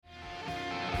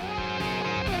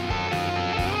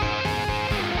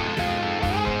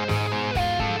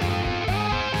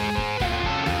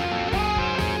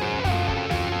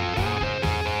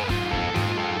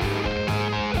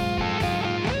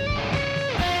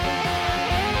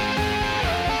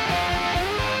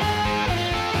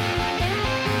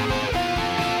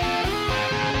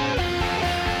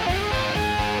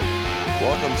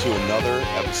welcome to another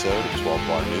episode of 12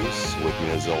 Bar News. With me,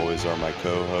 as always, are my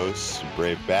co-hosts,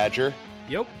 Brave Badger.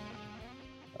 Yep.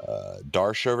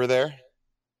 Darsh over there.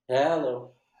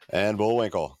 Hello. And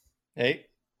Bullwinkle. Hey.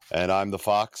 And I'm the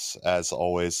Fox. As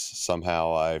always,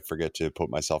 somehow I forget to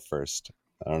put myself first.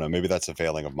 I don't know. Maybe that's a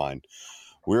failing of mine.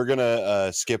 We're going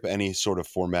to skip any sort of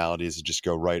formalities and just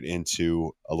go right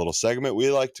into a little segment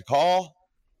we like to call...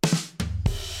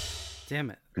 Damn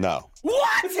it. No.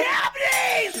 What's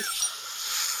happening?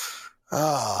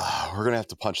 We're going to have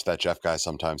to punch that Jeff guy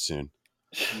sometime soon.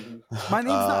 My name's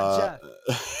not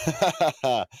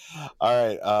Jeff. All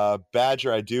right.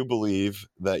 Badger, I do believe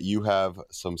that you have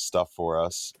some stuff for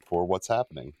us for what's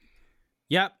happening.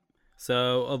 Yep.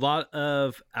 So a lot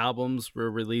of albums were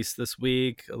released this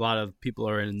week. A lot of people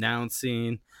are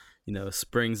announcing,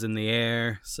 spring's in the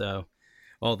air. So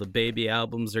all the baby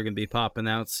albums are going to be popping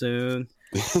out soon.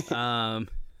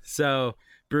 So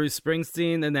Bruce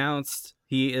Springsteen announced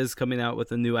he is coming out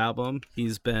with a new album.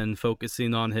 He's been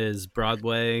focusing on his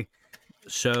Broadway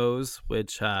shows,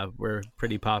 which were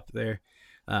pretty popular,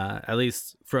 at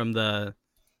least from the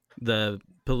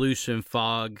pollution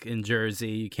fog in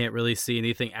Jersey. You can't really see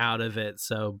anything out of it.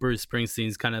 So Bruce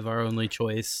Springsteen's kind of our only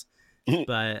choice.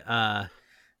 But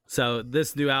so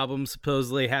this new album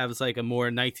supposedly has like a more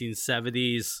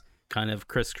 1970s kind of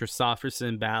Chris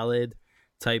Christopherson ballad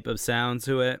type of sound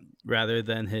to it, rather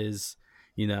than his,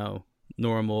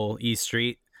 normal E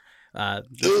Street.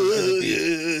 This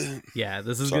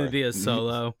is going to be a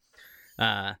solo.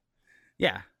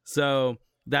 So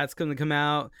that's going to come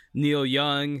out. Neil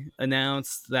Young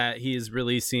announced that he is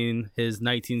releasing his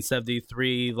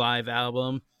 1973 live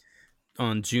album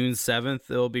on June 7th.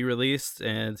 It'll be released,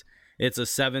 and it's a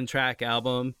 7-track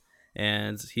album,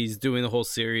 and he's doing a whole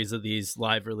series of these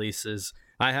live releases.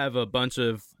 I have a bunch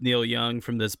of Neil Young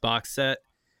from this box set,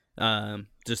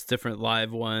 just different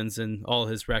live ones and all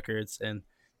his records, and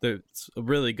it's a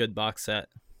really good box set.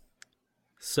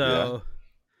 So,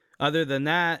 Other than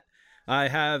that, I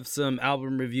have some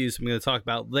album reviews I'm going to talk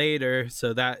about later.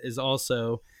 So that is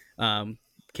also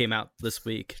came out this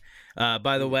week.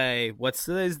 By the way, what's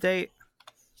today's date?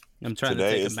 I'm trying to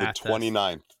take a math test. Today is the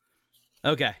 29th.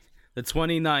 Okay, the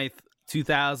 29th,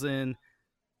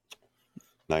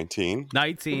 2019.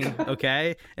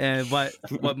 Okay, and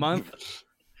what month?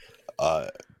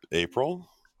 April.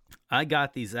 I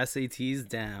got these SATs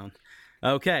down.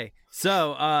 Okay,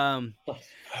 so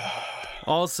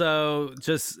also,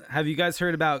 just have you guys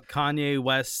heard about Kanye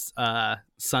West's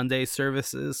Sunday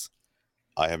services?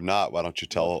 I have not. Why don't you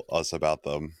tell us about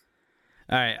them?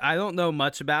 All right, I don't know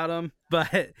much about him,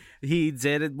 but he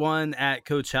did one at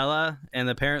Coachella, and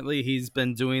apparently he's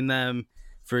been doing them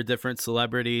for different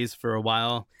celebrities for a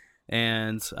while,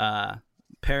 and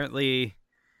apparently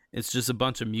it's just a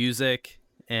bunch of music,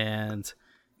 and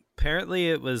apparently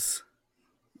it was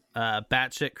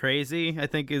batshit crazy, I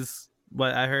think is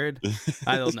what I heard.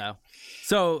 I don't know.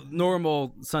 So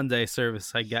normal Sunday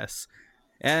service, I guess.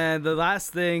 And the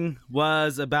last thing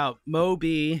was about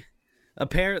Moby.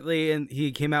 Apparently, and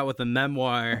he came out with a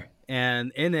memoir,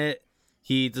 and in it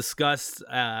he discussed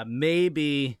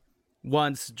maybe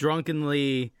once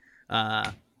drunkenly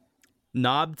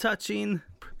knob touching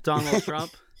Donald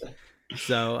Trump.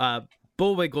 So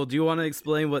Bullwinkle, do you want to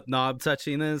explain what knob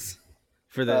touching is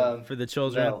for the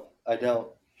children? No, I don't.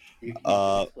 You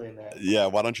can explain that. Yeah,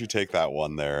 why don't you take that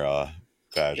one there,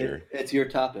 Badger? It's your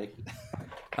topic.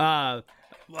 I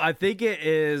think it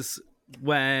is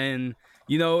when,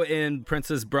 in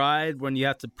Princess Bride, when you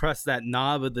have to press that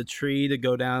knob of the tree to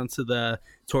go down to the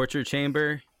torture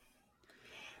chamber.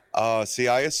 See,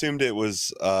 I assumed it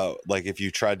was like if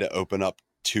you tried to open up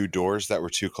two doors that were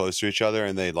too close to each other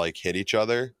and they like hit each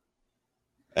other.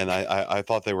 And I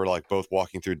thought they were like both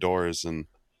walking through doors and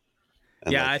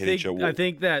yeah, like, I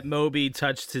think that Moby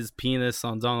touched his penis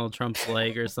on Donald Trump's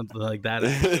leg or something like that.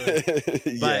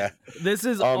 But this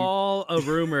is all a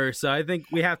rumor, so I think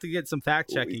we have to get some fact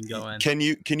checking going. Can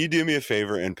you do me a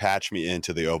favor and patch me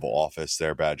into the Oval Office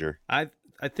there, Badger? I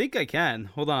think I can.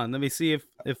 Hold on, let me see if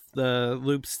the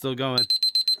loop's still going.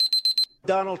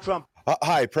 Donald Trump.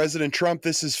 Hi, President Trump.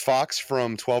 This is Fox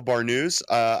from 12 Bar News.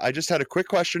 I just had a quick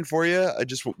question for you. I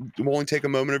just won't take a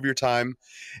moment of your time.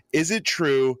 Is it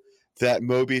true that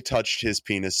Moby touched his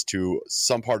penis to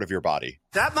some part of your body?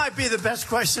 That might be the best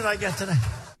question I get today.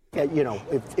 Yeah,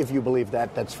 if you believe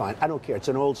that, that's fine. I don't care. It's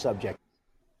an old subject.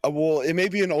 Well, it may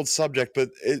be an old subject, but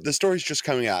the story's just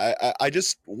coming out. I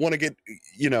just want to get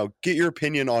your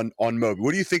opinion on Moby.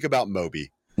 What do you think about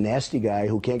Moby? Nasty guy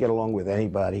who can't get along with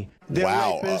anybody.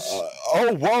 Wow.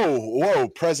 Whoa,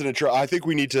 President Trump. I think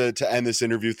we need to end this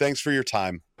interview. Thanks for your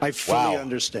time. I fully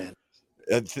understand.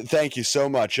 Thank you so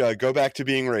much. Go back to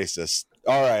being racist.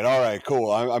 All right,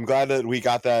 cool. I'm glad that we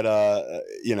got that.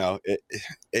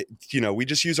 We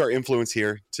just use our influence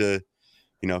here to,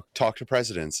 talk to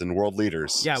presidents and world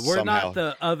leaders. Yeah, we're somehow. not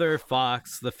the other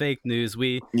Fox, the fake news.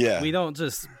 We don't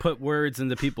just put words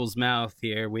into people's mouth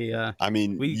here.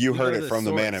 You heard it from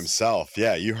the man himself.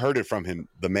 Yeah, you heard it from him,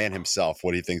 the man himself,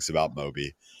 what he thinks about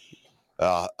Moby.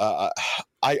 I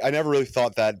never really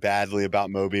thought that badly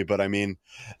about Moby, but I mean,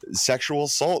 sexual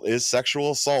assault is sexual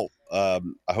assault.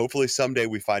 Hopefully someday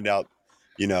we find out,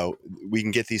 we can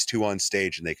get these two on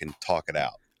stage and they can talk it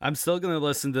out. I'm still going to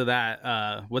listen to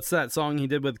that. What's that song he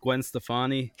did with Gwen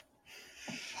Stefani?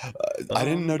 I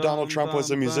didn't know Donald Trump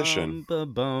was a musician.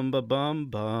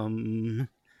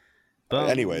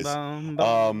 Anyways,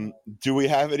 do we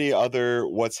have any other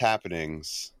what's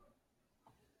happenings?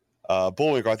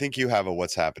 Bullwinkle, I think you have a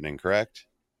what's happening, correct?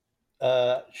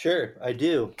 Sure, I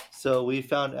do. So we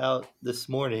found out this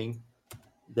morning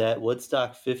that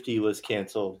Woodstock 50 was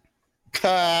canceled.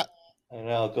 I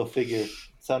know, go figure.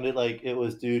 Sounded like it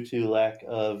was due to lack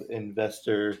of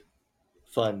investor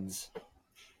funds.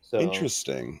 So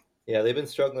interesting. Yeah, they've been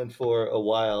struggling for a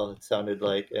while, it sounded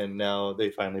like, and now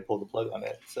they finally pulled the plug on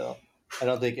it. So I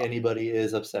don't think anybody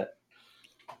is upset.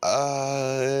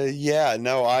 Yeah,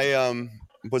 no, I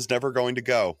was never going to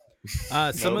go.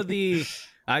 I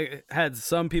had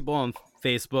some people on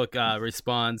Facebook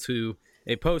respond to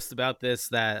a post about this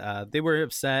that they were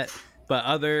upset, but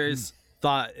others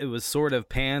thought it was sort of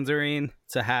pandering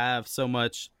to have so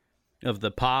much of the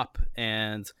pop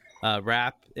and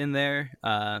rap in there.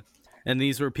 And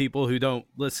these were people who don't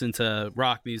listen to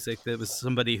rock music. That was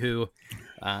somebody who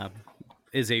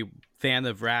is a fan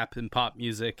of rap and pop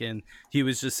music, and he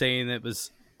was just saying it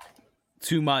was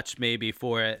too much maybe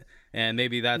for it, and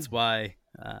maybe that's why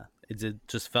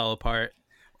just fell apart.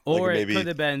 Or it could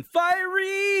have been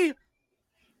fiery.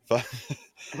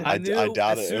 I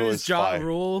doubt it. As soon as Ja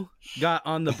Rule got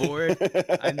on the board,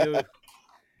 I knew,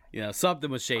 something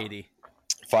was shady.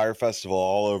 Fire Festival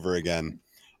all over again.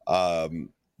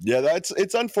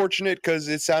 It's unfortunate because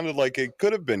it sounded like it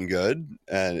could have been good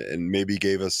and maybe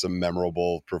gave us some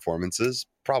memorable performances.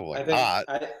 Probably not.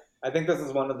 I think this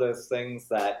is one of those things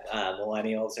that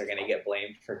millennials are going to get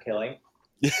blamed for killing.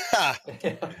 Yeah.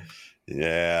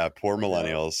 Yeah, poor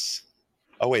millennials.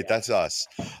 Oh wait, that's us.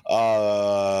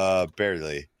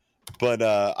 Barely. But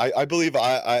I believe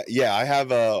I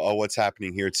have a what's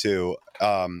happening here too.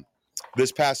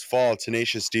 This past fall,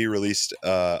 Tenacious D released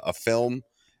a film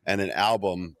and an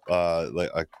album,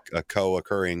 like a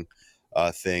co-occurring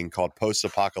thing called Post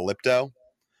Apocalypto.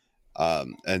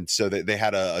 And so they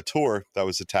had a tour that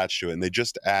was attached to it, and they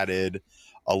just added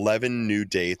 11 new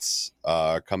dates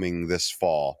coming this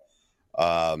fall.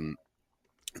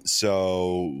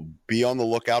 So be on the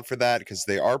lookout for that, because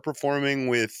they are performing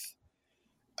with,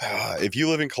 if you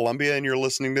live in Colombia and you're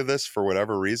listening to this for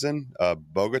whatever reason,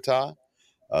 Bogota,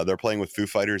 they're playing with Foo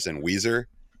Fighters and Weezer.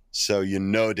 So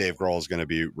Dave Grohl is going to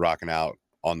be rocking out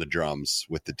on the drums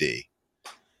with the D.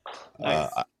 Nice.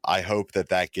 I hope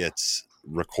that gets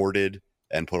recorded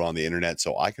and put on the internet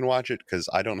so I can watch it, because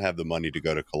I don't have the money to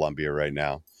go to Colombia right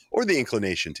now, or the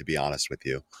inclination, to be honest with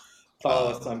you.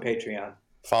 Follow us on Patreon.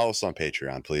 Follow us on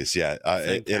Patreon, please. Yeah,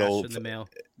 it'll in the mail.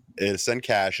 It'll send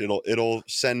cash.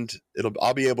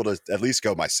 I'll be able to at least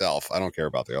go myself. I don't care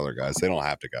about the other guys; they don't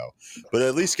have to go, but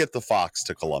at least get the Fox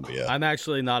to Colombia. I'm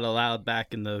actually not allowed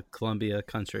back in the Colombia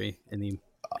country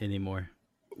anymore.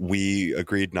 We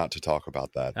agreed not to talk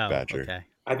about that, Badger. Okay.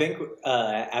 I think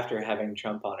after having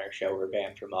Trump on our show, we're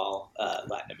banned from all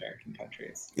Latin American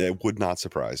countries. It would not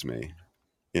surprise me.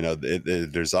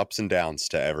 There's ups and downs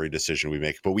to every decision we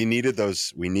make, but we needed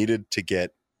those. We needed to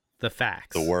get the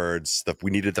facts, the words.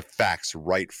 We needed the facts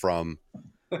right from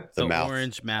the mouth,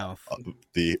 orange mouth,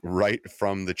 right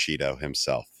from the Cheeto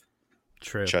himself.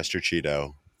 True, Chester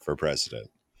Cheeto for president.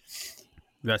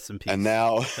 Rest in peace. And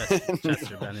now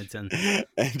Chester Bennington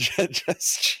and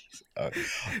Chester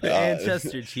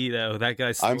Cheeto. That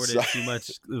guy snorted too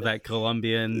much of that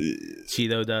Colombian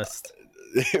Cheeto dust.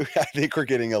 I think we're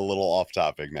getting a little off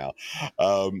topic now.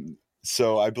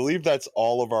 So I believe that's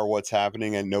all of our what's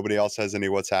happening, and nobody else has any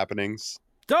what's happenings.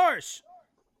 Darsh!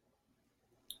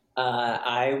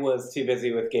 I was too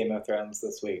busy with Game of Thrones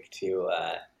this week to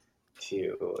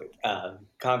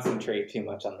concentrate too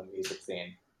much on the music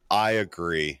scene. I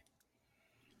agree.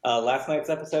 Last night's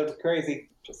episode was crazy.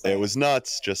 It was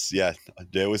nuts.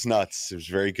 It was nuts. It was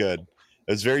very good.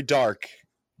 It was very dark,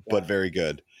 but very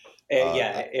good.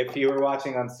 If you were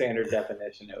watching on standard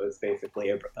definition, it was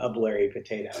basically a blurry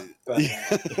potato. But,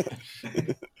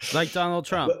 like Donald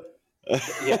Trump.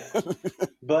 Yeah.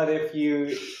 But if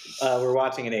you were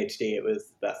watching in HD, it was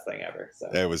the best thing ever. So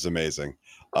It was amazing.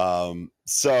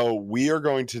 So we are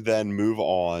going to then move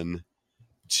on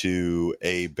to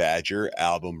a Badger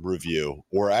album review,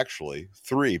 or actually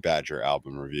 3 Badger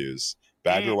album reviews.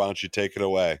 Badger, why don't you take it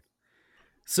away?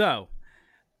 So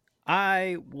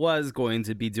I was going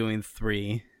to be doing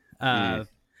 3, but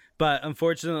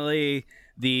unfortunately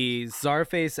the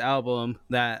Czarface album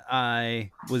that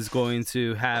I was going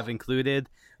to have included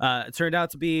turned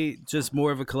out to be just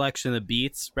more of a collection of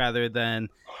beats rather than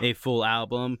a full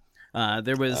album.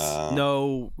 There was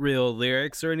no real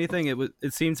lyrics or anything.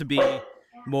 It seemed to be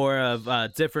more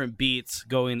of different beats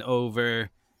going over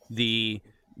the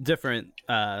different,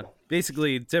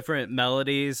 basically different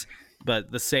melodies,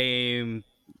 but the same,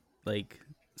 like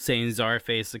saying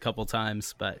Czarface a couple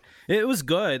times. But it was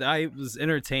good. I was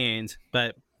entertained,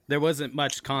 but there wasn't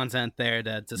much content there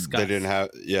to discuss. They didn't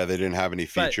have any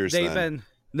features.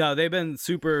 They've been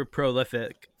super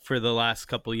prolific for the last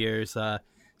couple years.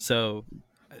 So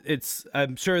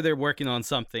I'm sure they're working on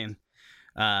something.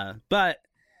 But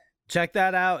check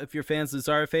that out if you're fans of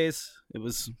Czarface. It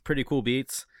was pretty cool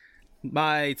beats.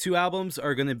 My 2 albums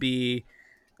are going to be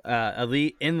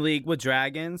In League with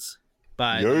Dragons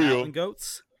by the Mountain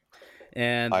Goats.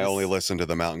 And I only listen to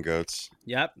the Mountain Goats.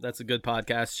 Yep, that's a good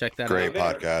podcast. Check that out. Great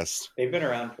podcast. They've been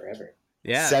around forever.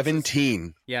 Yeah.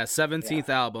 17. 17th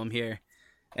album here.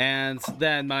 And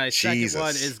then my second one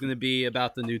is going to be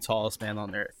about the new tallest man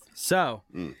on Earth. So,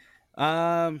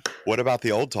 what about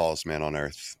the old tallest man on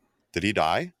Earth? Did he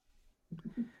die?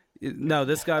 No,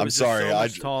 this guy was sorry, so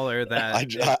much taller that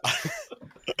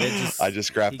I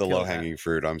just grabbed the low-hanging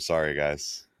fruit. I'm sorry,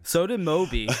 guys. So did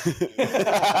Moby.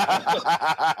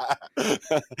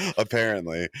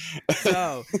 Apparently.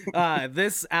 So,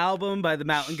 this album by the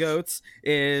Mountain Goats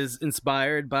is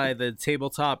inspired by the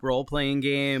tabletop role-playing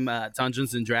game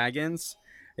Dungeons and Dragons.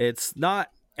 It's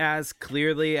not as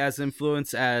clearly as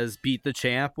influenced as Beat the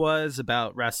Champ was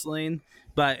about wrestling,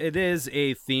 but it is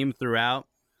a theme throughout.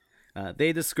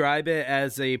 They describe it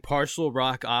as a partial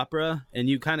rock opera, and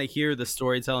you kind of hear the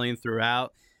storytelling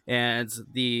throughout, and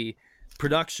the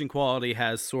production quality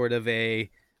has sort of a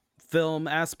film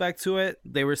aspect to it.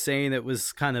 They were saying it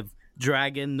was kind of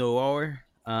Dragon Noir.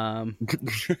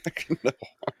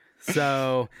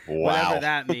 So whatever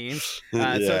that means.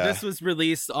 So this was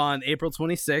released on April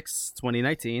 26,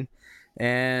 2019,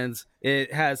 and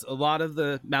it has a lot of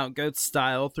the Mountain Goats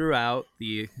style throughout,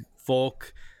 the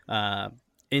folk,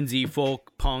 indie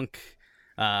folk, punk,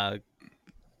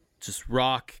 just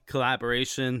rock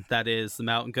collaboration that is the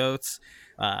Mountain Goats,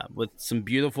 with some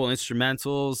beautiful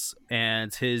instrumentals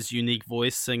and his unique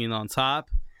voice singing on top.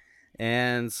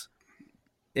 And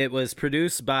it was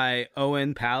produced by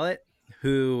Owen Pallett,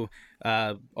 who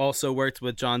also worked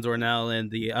with John Dornell and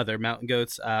the other Mountain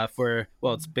Goats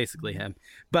it's basically him,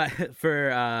 but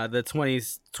for the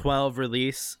 2012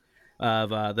 release of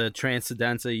the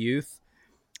Transcendental Youth,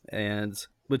 and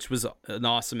which was an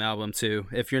awesome album too.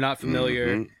 If you're not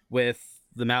familiar with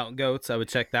the Mountain Goats, I would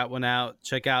check that one out.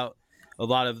 Check out a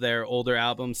lot of their older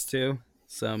albums too.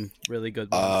 Some really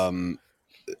good ones.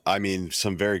 I mean,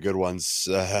 some very good ones.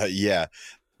 Yeah.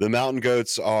 The Mountain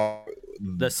Goats are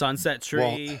the Sunset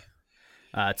Tree,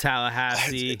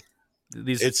 Tallahassee.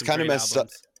 It's kind of messed up.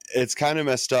 It's kind of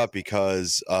messed up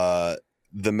because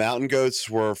the Mountain Goats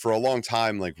were for a long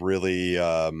time like really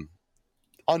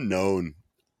unknown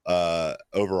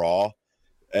overall,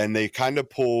 and they kind of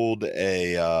pulled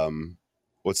a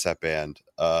what's that band?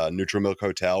 Neutral Milk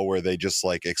Hotel, where they just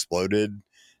like exploded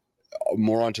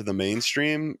more onto the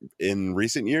mainstream in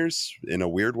recent years in a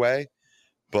weird way.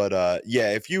 But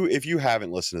yeah, if you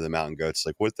haven't listened to the Mountain Goats,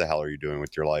 like what the hell are you doing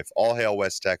with your life? All hail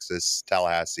West Texas,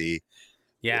 Tallahassee.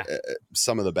 Yeah,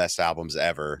 some of the best albums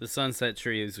ever. The Sunset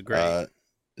Tree is great.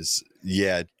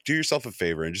 Yeah, do yourself a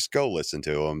favor and just go listen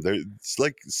to them. It's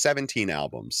like 17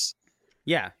 albums.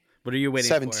 Yeah, what are you waiting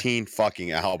 17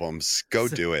 fucking albums. Go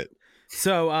do it.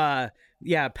 So,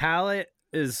 yeah, Pallett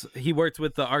he worked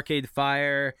with the Arcade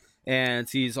Fire, and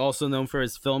he's also known for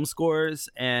his film scores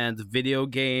and video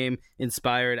game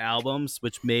inspired albums,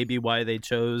 which may be why they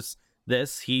chose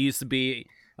this. He used to be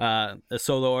a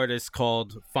solo artist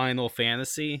called Final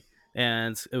Fantasy,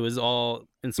 and it was all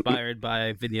inspired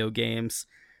by video games.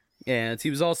 And he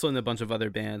was also in a bunch of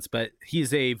other bands, but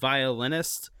he's a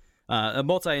violinist, a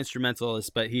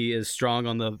multi-instrumentalist, but he is strong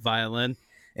on the violin.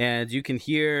 And you can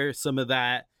hear some of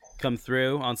that come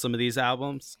through on some of these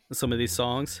albums, some of these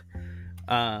songs.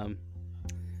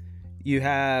 You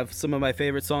have some of my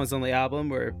favorite songs on the album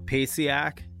were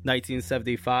Pasiac,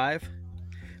 1975.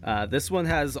 This one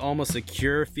has almost a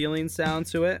Cure feeling sound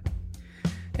to it.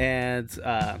 And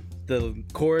the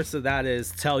chorus of that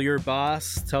is "Tell your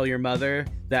boss, tell your mother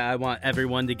that I want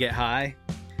everyone to get high."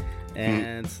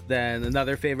 And then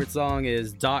another favorite song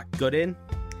is "Doc Gooden,"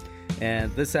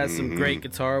 and this has some great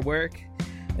guitar work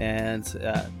and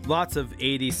lots of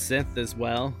 80s synth as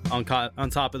well on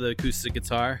top of the acoustic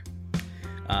guitar.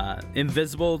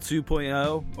 Invisible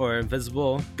 2.0 or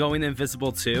Going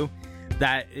Invisible 2,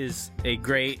 that is a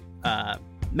great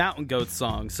Mountain Goats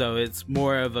song. So it's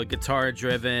more of a guitar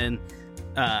driven,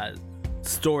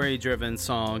 story driven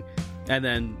song. And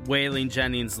then Waylon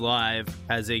Jennings live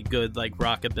has a good like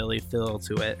rockabilly feel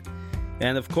to it.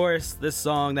 And of course, this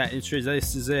song that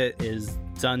introduces it is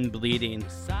Done Bleeding.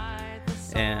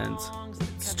 And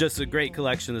it's just a great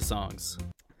collection of songs.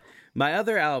 My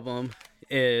other album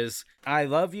is I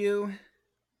Love You,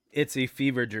 It's a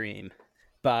Fever Dream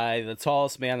by The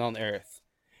Tallest Man on Earth.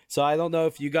 So I don't know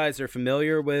if you guys are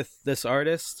familiar with this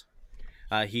artist.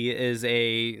 He is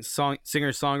a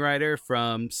singer-songwriter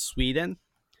from Sweden.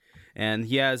 And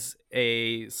he has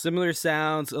a similar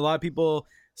sound. A lot of people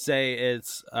say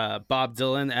it's Bob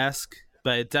Dylan-esque,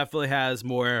 but it definitely has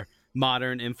more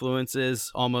modern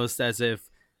influences, almost as if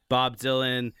Bob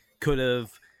Dylan could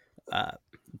have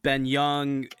been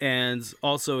young and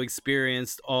also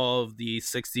experienced all of the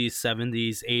 60s,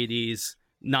 70s, 80s,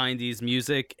 90s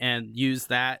music and used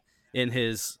that in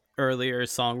his earlier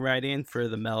songwriting for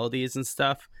the melodies and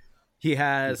stuff. He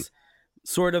has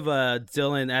sort of a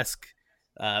Dylan-esque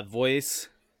voice,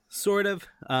 sort of.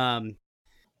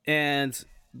 And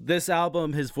this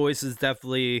album, his voice is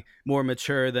definitely more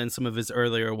mature than some of his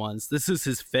earlier ones. This is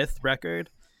his 5th record.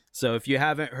 So if you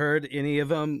haven't heard any of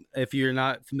them, if you're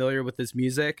not familiar with his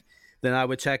music, then I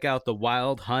would check out The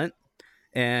Wild Hunt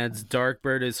and Dark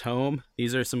Bird Is Home.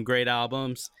 These are some great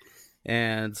albums.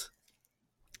 And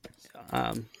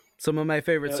some of my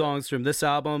favorite songs from this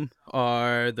album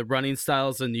are The Running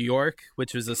Styles in New York,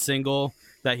 which was a single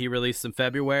that he released in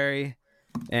February,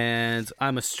 and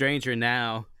I'm a Stranger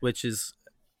Now, which has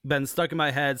been stuck in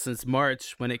my head since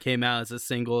March when it came out as a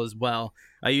single as well.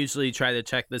 I usually try to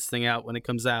check this thing out when it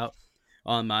comes out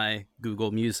on my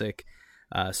Google Music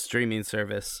streaming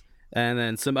service. And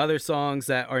then some other songs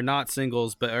that are not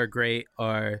singles but are great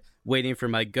are Waiting for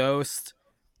My Ghost,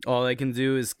 All I Can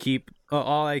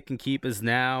Keep Is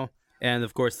Now, and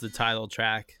of course the title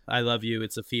track, I Love You,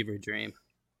 It's a Fever Dream.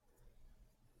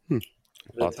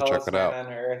 The Tallest Man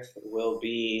on Earth will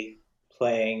be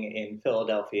playing in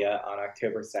Philadelphia on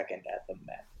October 2nd at the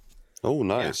Met. Oh,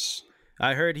 nice. Yeah.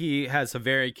 I heard he has a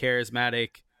very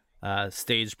charismatic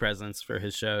stage presence for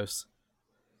his shows.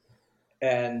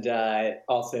 And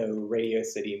also Radio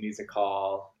City Music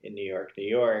Hall in New York, New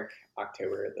York,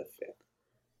 October the 5th.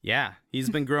 Yeah,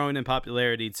 he's been growing in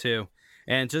popularity too.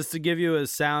 And just to give you a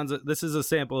sound, this is a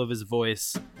sample of his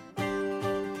voice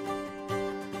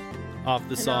off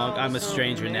the song I'm a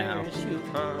Stranger Now.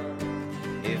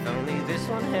 If only this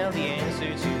one held the answer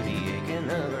to the aching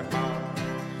of her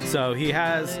heart. So he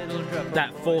has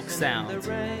that folk sound.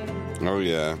 Oh,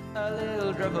 yeah.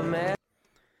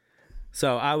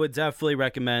 So I would definitely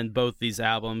recommend both these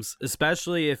albums,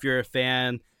 especially if you're a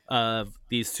fan of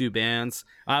these two bands.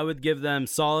 I would give them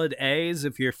solid A's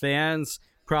if you're fans,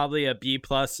 probably a B+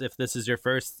 if this is your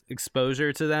first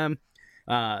exposure to them.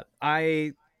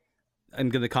 I am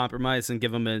going to compromise and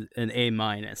give them an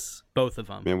A-, both of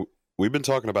them. Man, we've been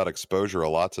talking about exposure a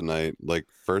lot tonight. Like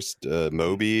first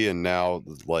Moby, and now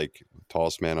like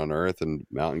Tallest Man on Earth and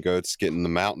Mountain Goats, getting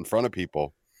them out in front of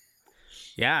people.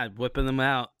 Yeah, whipping them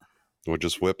out. We're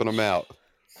just whipping them out.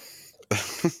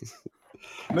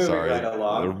 Right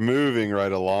along. We're moving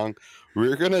right along.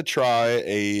 We're going to try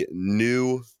a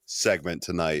new segment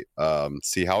tonight.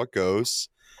 See how it goes.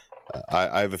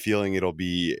 I have a feeling it'll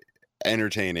be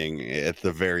entertaining at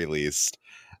the very least.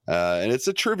 And it's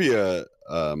a trivia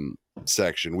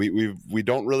section. We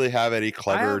don't really have any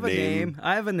clever name.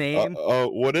 I have a name. Oh,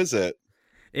 what is it?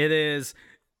 It is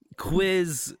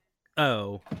Quiz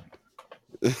O.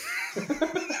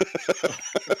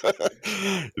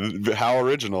 How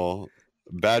original.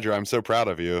 Badger, I'm so proud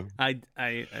of you. I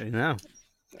know.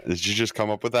 Did you just come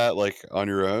up with that like on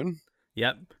your own?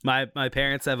 Yep. My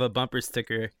parents have a bumper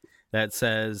sticker that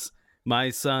says, "My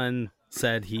son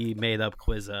said he made up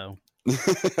Quizzo."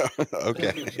 Okay.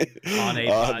 On a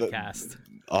podcast.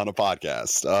 On a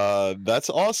podcast. That's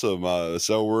awesome.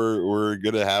 So we're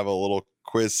gonna have a little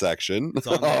quiz section. It's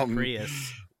on their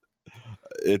Prius.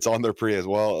 It's on their Prius.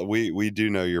 Well, we do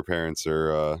know your parents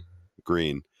are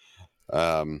green.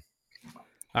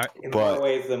 In more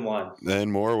ways than one. In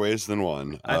more ways than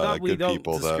one. I thought we don't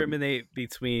discriminate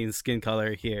between skin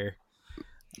color here.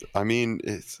 I mean,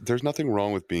 there's nothing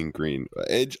wrong with being green.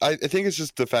 I think it's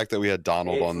just the fact that we had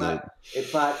Donald on the.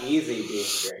 It's not easy being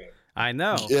green. I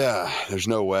know. Yeah, there's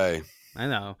no way. I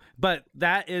know, but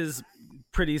that is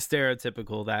pretty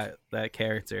stereotypical. That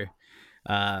character.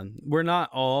 We're not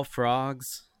all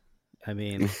frogs. I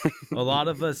mean, a lot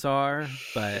of us are,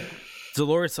 but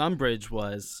Dolores Umbridge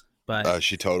was. But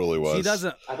she totally was. She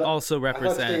doesn't also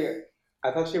represent.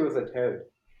 I thought she was a toad.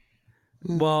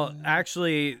 Well,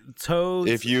 actually,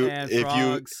 toads and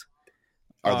frogs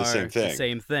are the same thing. The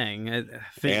same thing.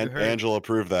 Angela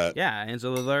proved that. Yeah,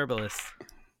 Angela the herbalist.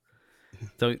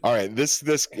 So, all right, this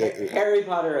Harry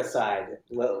Potter aside,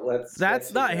 let's.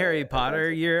 That's not Harry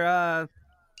Potter. You're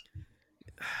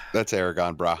That's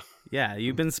Aragon, brah. Yeah,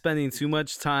 you've been spending too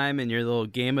much time in your little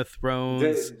Game of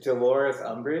Thrones. Dolores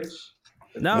Umbridge.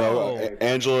 No,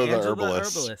 Angela the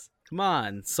herbalist. Come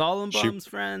on, Solemnbum's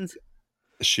friend.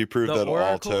 She proved that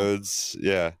all toads.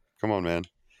 Yeah, come on, man.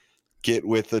 Get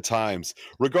with the times.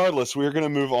 Regardless, we're going to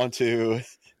move on to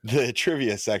the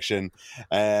trivia section,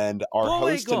 and our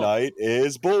host tonight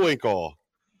is Bullwinkle.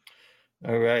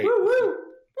 All right. Woo-woo!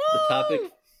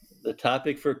 The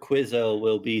topic for Quizzo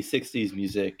will be 60s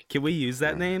music. Can we use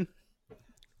that name?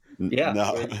 Yeah.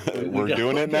 No, we're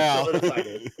doing it now.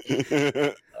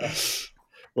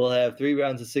 We'll have 3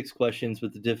 rounds of 6 questions,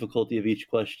 with the difficulty of each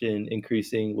question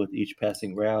increasing with each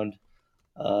passing round.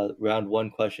 Round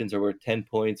 1 questions are worth 10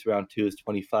 points. Round 2 is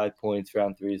 25 points.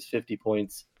 Round 3 is 50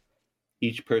 points.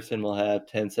 Each person will have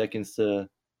 10 seconds to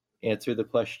answer the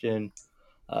question.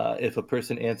 If a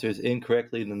person answers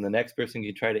incorrectly, then the next person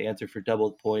can try to answer for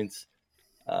double points.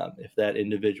 If that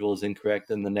individual is incorrect,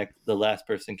 then the last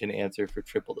person can answer for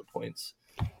triple the points.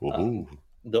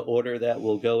 The order that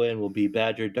will go in will be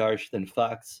Badger, Darsh, then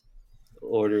Fox. The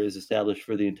order is established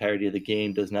for the entirety of the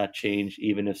game, does not change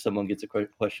even if someone gets a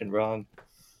question wrong.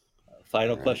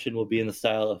 Final question will be in the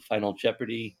style of Final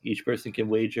Jeopardy. Each person can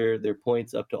wager their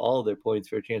points up to all of their points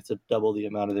for a chance to double the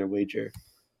amount of their wager.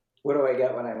 What do I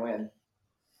get when I win?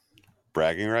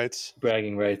 Bragging rights?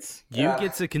 Bragging rights. You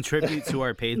get to contribute to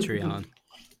our Patreon.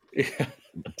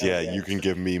 Yeah, you can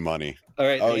give me money. All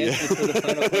right.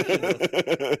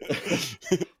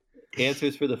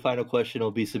 Answers for the final question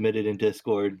will be submitted in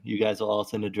Discord. You guys will all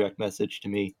send a direct message to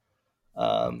me.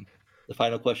 The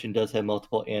final question does have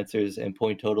multiple answers, and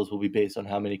point totals will be based on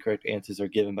how many correct answers are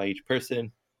given by each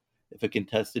person. If a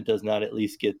contestant does not at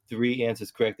least get 3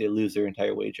 answers correct, they lose their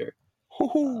entire wager.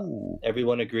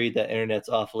 Everyone agreed that internet's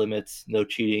off limits, no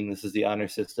cheating. This is the honor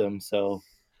system, so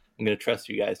I'm going to trust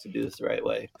you guys to do this the right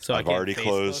way. So I've already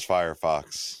closed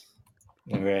Firefox.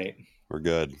 All right. We're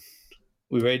good.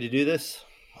 We ready to do this?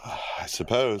 I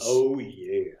suppose. Oh,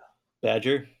 yeah.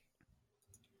 Badger?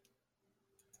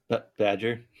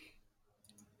 Badger?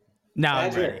 Now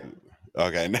I'm ready.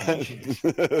 Okay.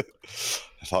 I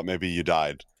thought maybe you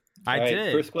died. I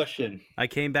did. First question. I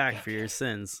came back for your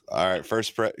sins. All right.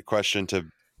 First question to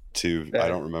I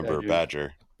don't remember.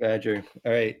 Badger. All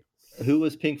right. Who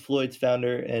was Pink Floyd's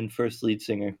founder and first lead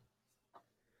singer?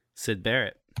 Sid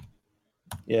Barrett.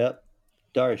 Yep.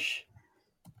 Darsh.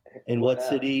 In what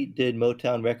city did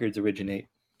Motown Records originate?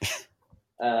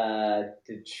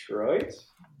 Detroit?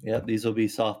 Yep, these will be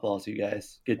softballs, you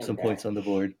guys. Get some points on the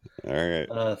board. All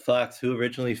right. Fox, who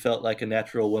originally felt like a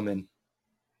natural woman?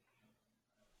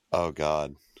 Oh,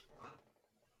 God.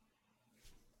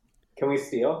 Can we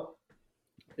steal?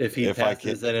 If he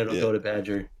passes, then it'll go to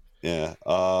Badger. Yeah.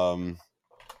 I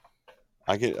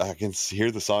can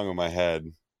hear the song in my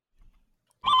head.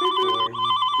 4,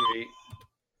 3.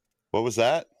 What was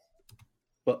that?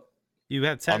 What? You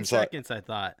have 10 seconds, I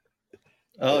thought.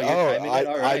 Oh,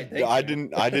 I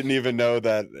didn't even know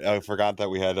that. I forgot that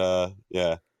we had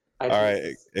yeah. All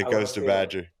right, it goes to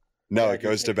Badger. No, it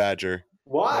goes to Badger.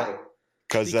 Why?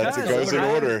 Because it goes in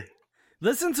order.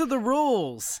 Listen to the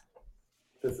rules.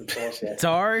 This is bullshit.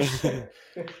 Darsh.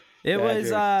 It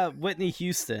was Whitney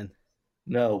Houston.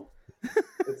 No.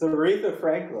 It's Aretha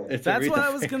Franklin. That's what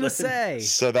I was going to say.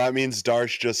 So that means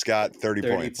Darsh just got 30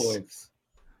 points.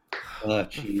 Oh,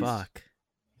 jeez. Fuck.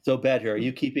 So, Badger, are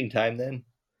you keeping time then?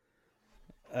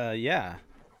 Yeah.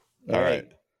 All right.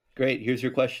 Great. Here's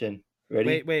your question.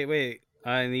 Ready? Wait.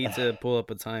 I need to pull up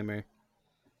a timer.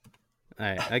 All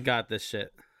right. I got this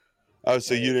shit. Oh,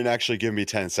 so you didn't actually give me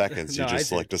 10 seconds. You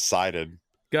just decided.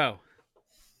 Go.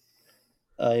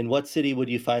 In what city would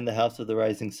you find the House of the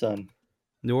Rising Sun?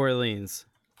 New Orleans.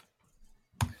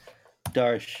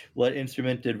 Darsh, what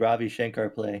instrument did Ravi Shankar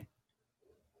play?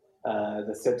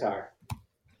 The sitar.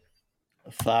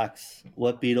 Fox,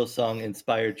 what Beatles song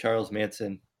inspired Charles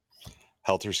Manson?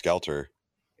 Helter Skelter.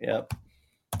 Yep.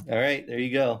 All right, there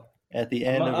you go. At the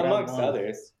end of round amongst 1.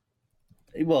 others.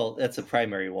 Well, that's a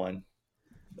primary one.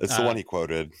 It's the one he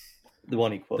quoted. The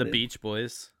one he quoted. The Beach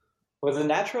Boys. Was A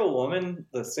Natural Woman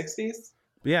the 60s?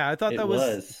 Yeah, I thought It that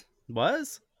was.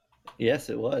 Was? Yes,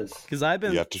 it was. Because I've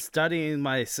been You have to- studying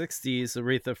my 60s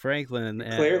Aretha Franklin.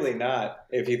 And Clearly not,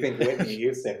 if you think Whitney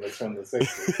Houston was from the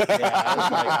 60s. Yeah,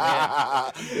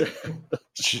 I was like, man.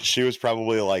 She was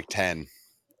probably like 10.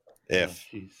 If.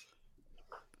 Oh, jeez.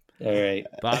 All right.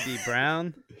 Bobby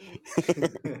Brown.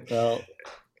 Well,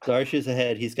 Darsh is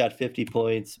ahead. He's got 50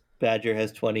 points. Badger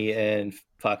has 20, and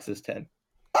Fox has 10.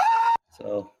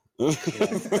 So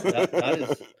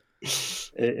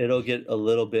it'll get a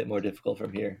little bit more difficult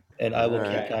from here. And I will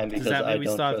keep time because I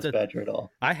don't trust Badger at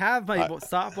all. I have my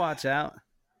stopwatch out.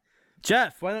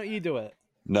 Jeff, why don't you do it?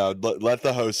 No, let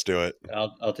the host do it.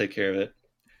 I'll take care of it.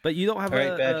 But you don't have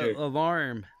Badger. a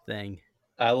alarm thing.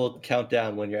 I will count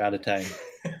down when you're out of time.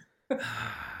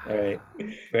 All right.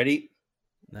 Ready?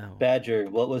 No. Badger,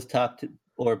 what was Bob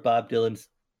Dylan's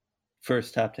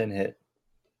first top 10 hit?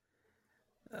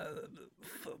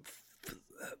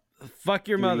 Fuck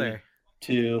your 3, mother.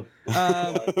 2.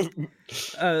 The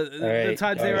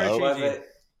times they are changing.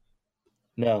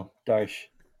 No, Darsh.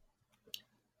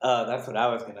 That's what I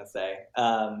was gonna say.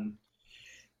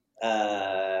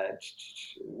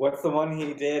 What's the one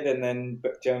he did and then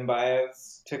Joan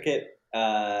Baez took it?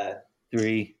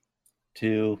 3,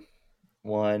 2,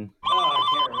 1. Oh, I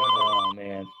can't remember. Oh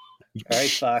man. All right,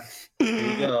 Fox.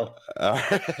 Here you go.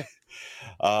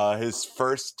 His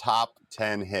first top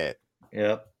 10 hit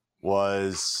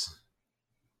was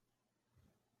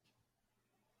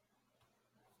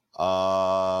 3.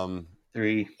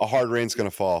 A Hard Rain's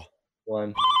Gonna Fall. 1.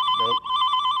 Nope.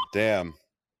 Damn.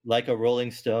 Like a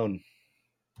Rolling Stone.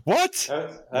 What?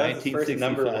 That was his first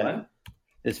number one?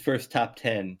 His first top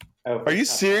 10. Are you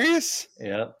serious?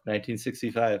 Yep,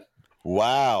 1965.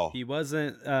 Wow. He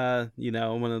wasn't,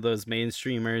 one of those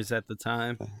mainstreamers at the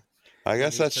time. I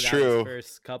guess that's Put out true. his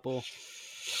first couple.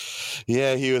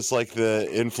 Yeah, he was like the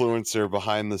influencer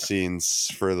behind the scenes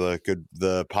for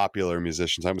the popular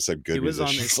musicians. I almost said good He was on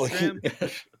musicians.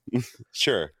 Instagram.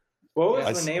 Sure. What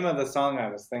was the name of the song I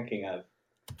was thinking of?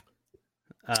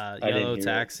 Yellow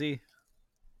Taxi.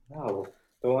 No,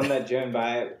 the one that Joan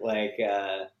Baez, what is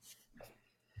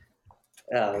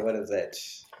it?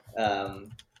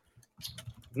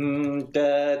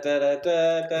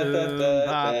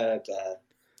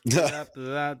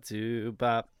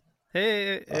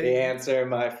 Hey, The answer,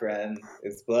 my friend,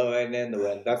 is blowing in the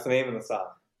wind. That's the name of the song.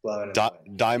 Blowing in the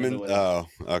wind. Diamond. Oh,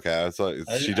 okay. I thought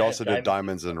she also did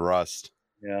Diamonds and Rust.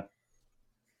 Yeah.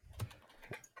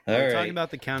 Are we right. talking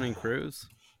about the Counting Crows?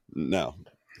 No,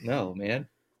 man.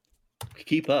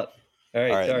 Keep up. All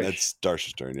right, Darsh. That's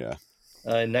Darsh's turn. Yeah.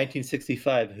 In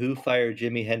 1965, who fired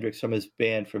Jimi Hendrix from his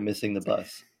band for missing the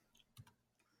bus?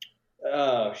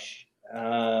 Oh,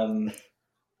 I'm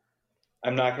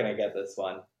not gonna get this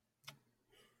one.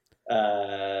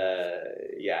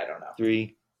 I don't know.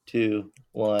 3, 2,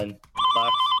 1.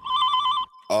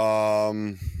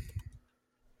 Fox.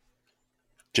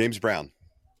 James Brown.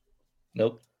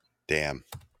 Nope. Damn.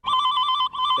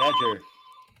 Badger.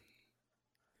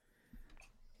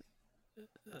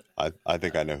 I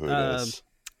think I know who it is.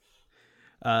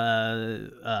 All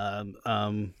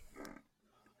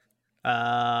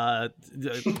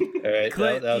right,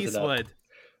 Clint that was Eastwood. enough.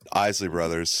 Isley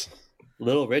Brothers.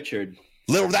 Little Richard.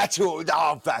 That's who.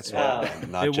 Oh, that's what.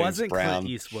 Not It James wasn't Brown. Clint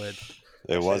Eastwood.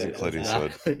 It wasn't Clint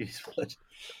Eastwood.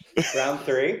 Round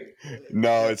 3?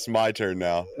 No, it's my turn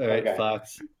now. All right, Okay.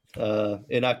 Fox.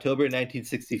 In October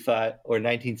 1965 or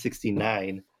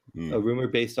 1969, a rumor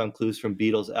based on clues from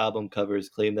Beatles album covers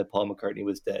claimed that Paul McCartney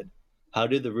was dead. How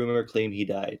did the rumor claim he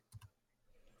died?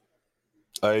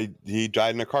 He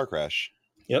died in a car crash.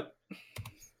 Yep.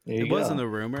 It wasn't a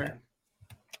rumor.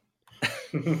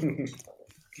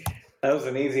 That was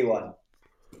an easy one.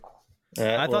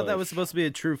 I thought that was supposed to be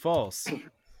a true false.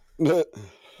 No.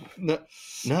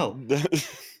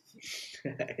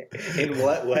 In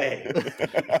what way?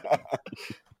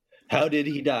 How did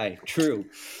he die? True.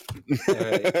 All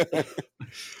right.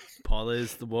 Paul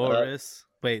is the walrus.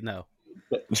 Wait, no.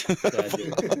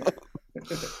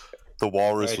 The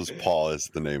walrus was Paul is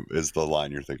the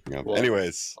line you're thinking of.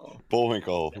 Anyways,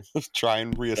 Bullwinkle, try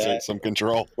and reassert some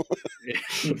control.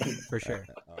 For sure.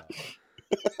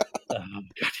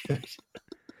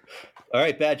 All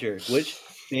right, Badger. Which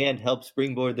band helped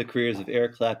springboard the careers of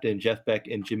Eric Clapton, Jeff Beck,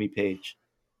 and Jimmy Page?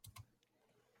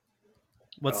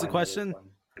 What's the question?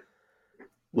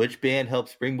 Which band helped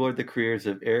springboard the careers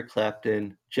of Eric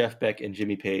Clapton, Jeff Beck, and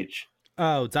Jimmy Page?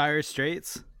 Oh, Dire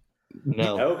Straits?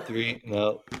 No. Nope. 3.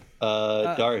 No.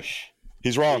 Darsh.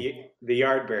 He's wrong. The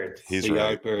Yardbirds. He's The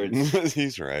right. Yardbirds.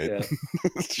 He's right. Yeah.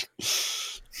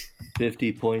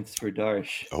 50 points for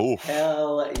Darsh. Oh,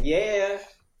 Hell yeah.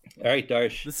 All right,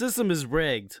 Darsh. The system is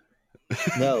rigged.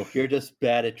 No, you're just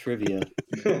bad at trivia.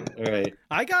 All right.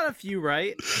 I got a few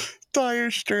right.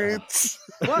 Dire Straits.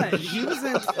 What? He was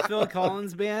in Phil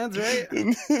Collins' bands, right?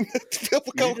 Phil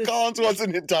Collins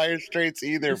wasn't in Dire Straits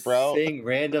either, bro. Saying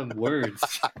random words.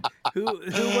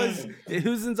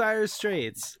 Who's in Dire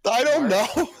Straits? I don't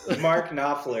know. Mark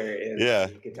Knopfler is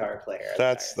the guitar player.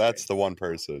 That's the one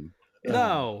person.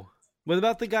 No. What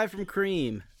about the guy from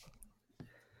Cream?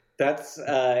 That's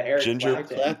Eric Ginger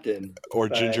Clapton. Or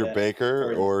Ginger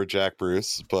Baker or Jack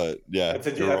Bruce, but yeah.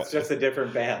 That's just a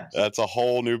different band. That's a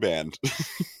whole new band.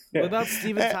 What about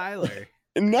Steven Tyler?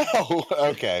 No.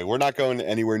 Okay, we're not going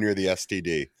anywhere near the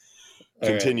STD.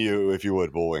 Continue, if you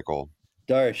would, Bullwinkle.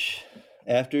 Darsh.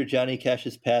 After Johnny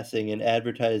Cash's passing, an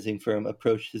advertising firm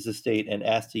approached his estate and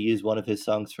asked to use one of his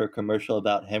songs for a commercial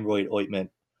about hemorrhoid ointment.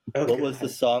 What was the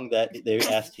song that they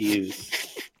were asked to use?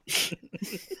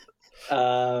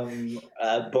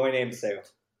 A Boy Named Sue.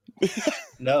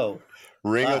 No.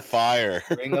 Ring of Fire.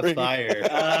 Ring of Fire.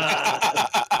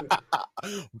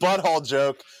 Butthole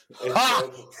joke.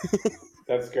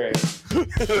 That's great.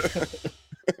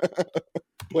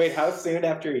 Wait, how soon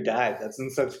after he died? That's in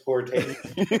such poor taste.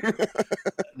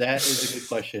 That is a good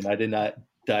question. I did not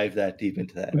dive that deep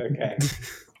into that. Okay.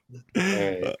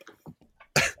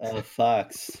 All right.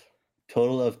 Fox.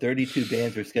 Total of 32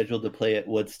 bands were scheduled to play at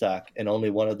Woodstock, and only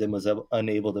one of them was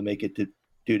unable to make it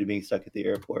due to being stuck at the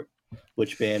airport.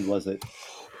 Which band was it?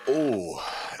 Oh,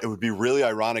 it would be really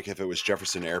ironic if it was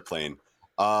Jefferson Airplane.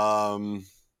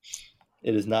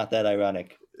 It is not that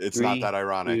ironic. It's not that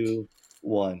ironic. 2,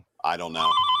 1. I don't know.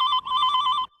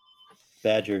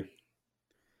 Badger.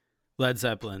 Led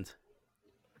Zeppelin.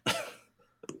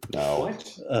 No.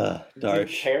 What?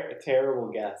 Darsh.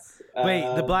 Terrible guess.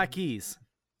 Wait, the Black Keys.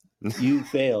 You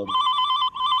failed.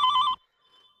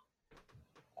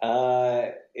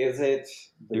 Is it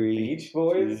the 3, Beach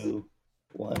Boys? 2,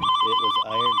 1. It was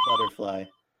Iron Butterfly.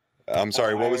 I'm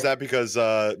sorry, what was that? Because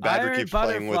Badger Iron keeps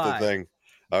playing with the Butterfly. thing.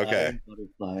 Okay. Iron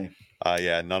Butterfly.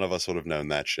 Yeah, none of us would have known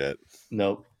that shit.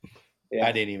 Nope. Yeah.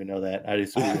 I didn't even know that. I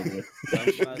just Googled it.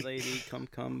 Come, my lady,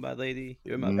 come, my lady.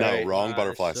 You're my No, baby, wrong my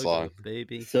Butterfly sugar song.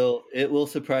 baby. So it will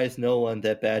surprise no one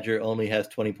that Badger only has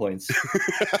 20 points.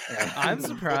 I'm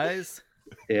surprised.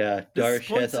 Yeah, This Darsh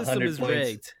point has system 100 is points,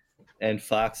 rigged. and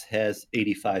Fox has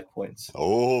 85 points.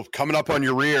 Oh, coming up on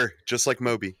your rear, just like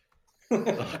Moby. Oh,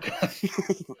 God.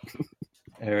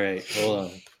 All right, hold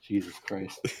on. Jesus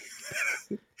Christ.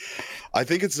 I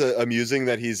think it's amusing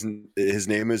that his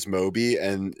name is Moby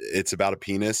and it's about a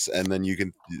penis, and then you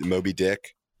can Moby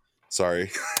Dick.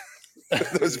 Sorry.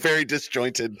 That was a very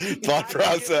disjointed thought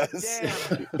process.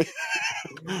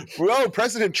 Whoa,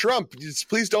 President Trump,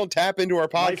 please don't tap into our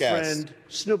My podcast. friend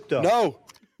Snoop Dogg.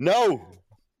 No.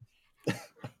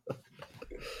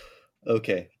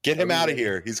 Okay. Get him out of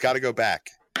here. He's got to go back.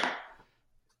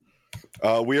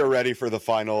 We are ready for the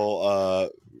final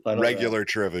regular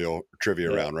trivia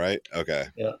round, right? Okay.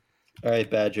 Yeah. All right,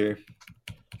 Badger.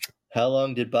 How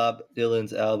long did Bob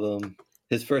Dylan's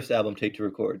his first album, take to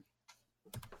record?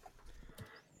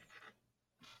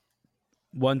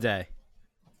 1 day.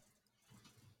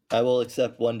 I will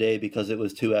accept 1 day because it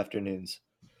was 2 afternoons.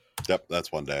 Yep,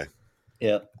 that's 1 day.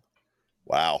 Yep.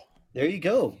 Wow. There you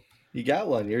go. You got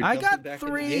one. I jumping got back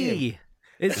in the game. 3.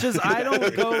 It's just I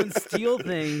don't go and steal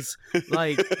things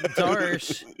like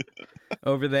Darsh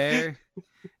over there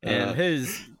and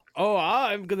his. Oh,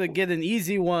 I'm gonna get an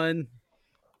easy one.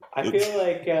 I feel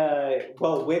like,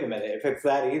 well, wait a minute. If it's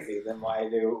that easy, then why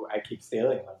do I keep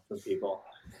stealing them from people?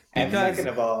 And Because-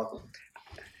 second of all,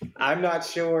 I'm not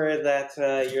sure that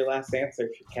your last answer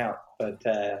should count, but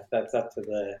that's up to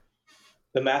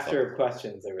the master of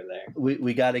questions over there.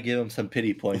 We got to give him some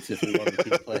pity points if we want to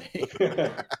keep playing.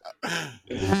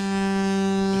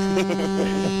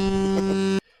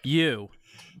 You.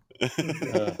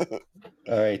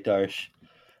 All right, Darsh.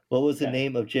 What was the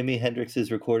name of Jimi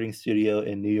Hendrix's recording studio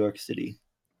in New York City?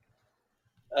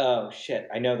 Oh, shit.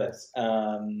 I know this.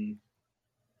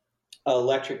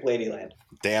 Electric Ladyland.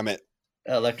 Damn it.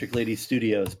 Electric Lady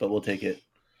Studios, but we'll take it.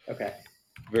 Okay.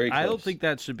 Very close. I don't think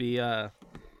that should be.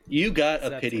 You got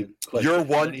a pity question.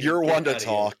 You're one to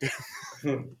talk.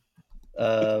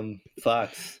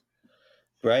 Fox.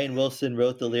 Brian Wilson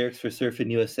wrote the lyrics for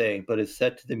Surfin' USA, but is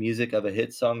set to the music of a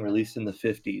hit song released in the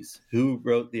 50s. Who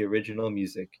wrote the original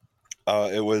music?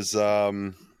 It was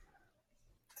oh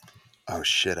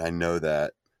shit, I know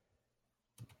that.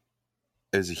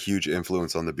 It was a huge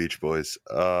influence on the Beach Boys.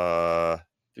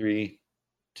 3,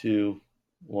 2,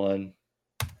 1.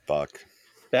 Fuck.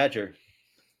 Badger.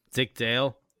 Dick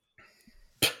Dale.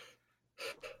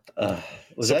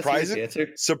 Was that serious answer?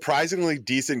 Surprisingly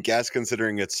decent guess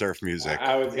considering it's surf music.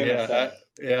 I was gonna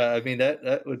say. I mean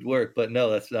that would work, but no,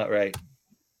 that's not right.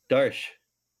 Darsh.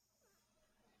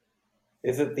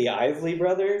 Is it the Isley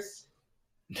Brothers?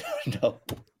 No.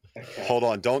 Okay. Hold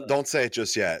on, don't say it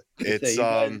just yet. It's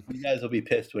you guys will be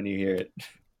pissed when you hear it.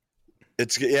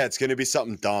 it's gonna be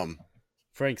something dumb.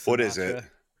 Frank Sinatra. What is it?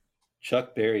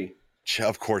 Chuck Berry.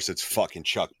 Of course, it's fucking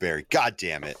Chuck Berry. God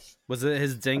damn it! Was it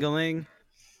his Dingaling?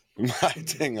 My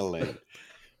ding-a-ling.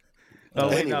 Oh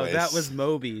wait, no, Anyways. that was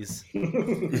Moby's.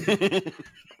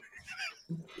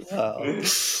 Wow.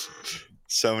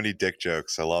 So many dick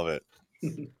jokes. I love it.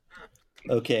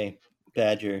 Okay,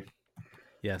 Badger.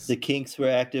 Yes. The Kinks were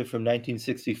active from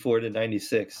 1964 to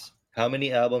 96. How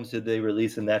many albums did they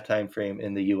release in that time frame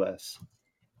in the U.S.?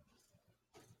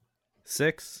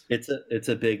 6? It's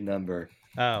a big number.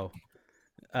 Oh.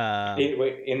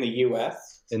 Wait, in the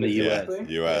U.S. In the U.S.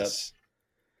 specifically? U.S.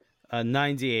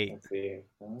 98. Let's see.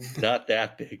 Not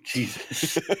that big.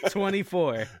 Jesus.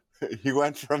 24. He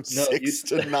went from 6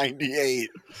 to 98.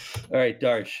 All right,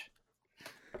 Darsh.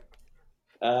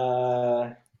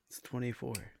 It's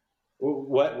 24.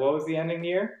 What was the ending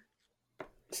year?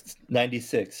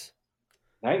 96.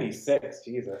 96.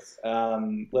 Jesus.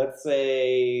 Let's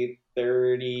say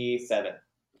 37.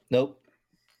 Nope.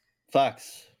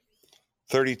 Fox.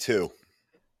 32.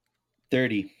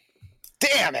 30.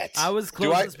 Damn it! I was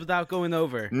closest without going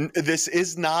over. This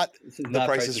is not The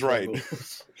Price is Right.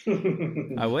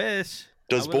 I wish.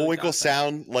 Does I would've Bullwinkle got that.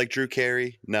 sound like Drew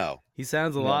Carey? No. He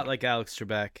sounds a lot like Alex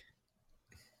Trebek.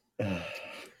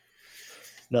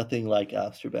 Nothing like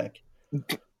Osterbeck.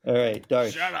 All right,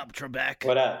 Darsh. Shut up, Trebek.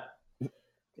 What up?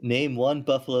 Name one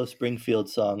Buffalo Springfield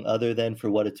song other than For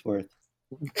What It's Worth.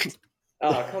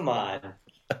 Oh, come on.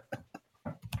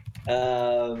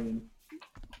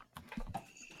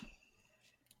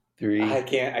 Three. I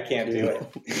can't do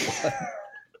it.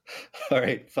 All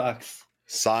right, Fox.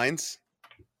 Signs?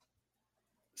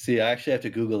 See, I actually have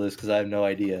to Google this because I have no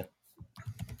idea.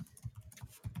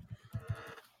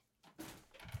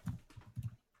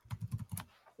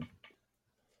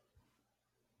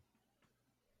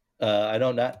 I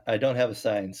don't have a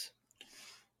signs.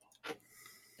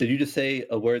 Did you just say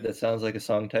a word that sounds like a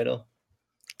song title?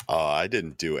 I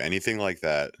didn't do anything like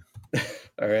that.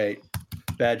 All right,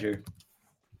 Badger.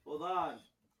 Hold on.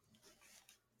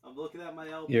 I'm looking at my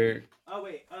album. You're Oh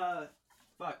wait,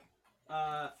 fuck.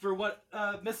 For what?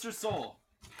 Mr. Soul.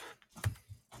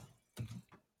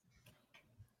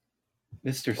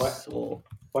 Mr. What? Soul.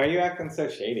 Why are you acting so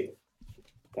shady,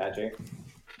 Patrick?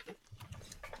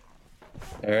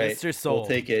 All right, Mr. Soul. We'll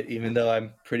take it, even though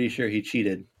I'm pretty sure he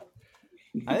cheated.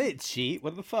 I didn't cheat.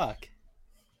 What the fuck?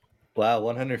 Wow,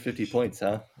 150 points,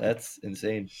 huh? That's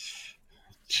insane.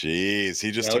 Jeez,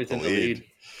 he just Now took he's the in lead.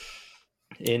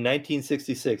 In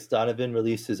 1966, Donovan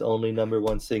released his only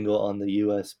 #1 single on the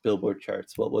U.S. Billboard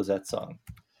charts. What was that song?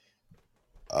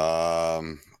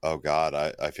 Oh God,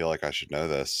 I feel like I should know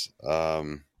this.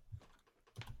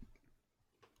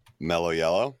 Mellow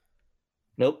Yellow?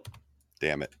 Nope.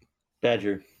 Damn it.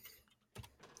 Badger.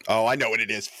 Oh, I know what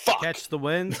it is. Fuck. Catch the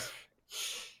Wind.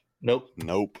 Nope.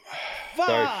 Nope.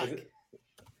 Fuck. Is it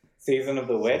Season of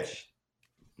the Witch?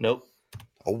 Nope.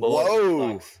 Oh, What was it?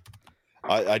 whoa. Fox.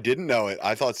 I didn't know it.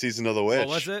 I thought Season of the Witch.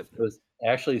 What was it? It was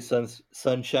actually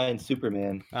Sunshine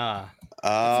Superman. Ah.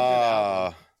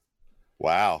 Ah.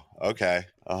 Wow. Okay.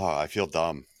 Oh, I feel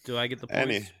dumb. Do I get the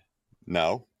points?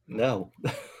 No. No.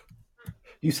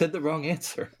 You said the wrong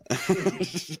answer.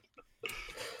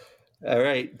 All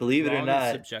right. Believe it or Wrong is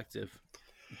not, subjective.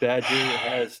 Badger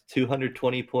has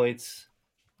 220 points.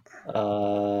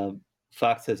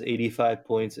 Fox has 85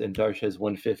 points, and Darsh has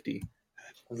 150.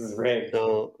 This is rigged.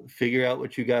 So figure out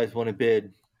what you guys want to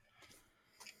bid.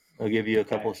 I'll give you a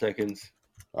couple seconds.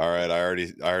 All right. I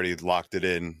already locked it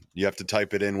in. You have to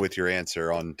type it in with your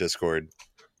answer on Discord.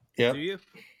 Yep, Do you?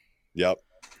 Yep.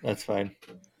 that's fine.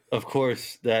 Of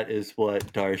course, that is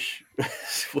what Darsh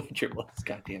wager was.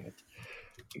 God damn it.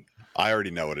 I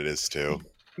already know what it is too.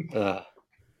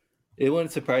 It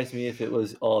wouldn't surprise me if it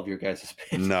was all of your guys'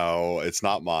 bids. No, it's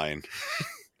not mine.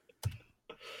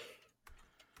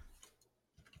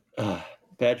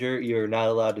 Badger, you're not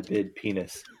allowed to bid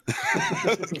penis.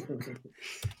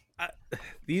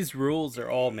 These rules are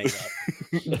all made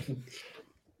up.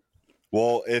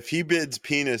 Well, if he bids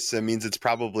penis, it means it's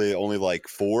probably only like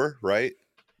 4, right?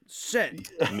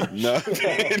 Shit. No,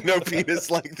 no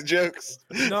penis like the jokes.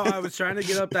 No, I was trying to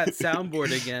get up that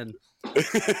soundboard again.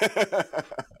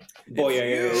 Boy,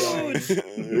 It's huge.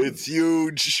 It's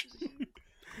huge.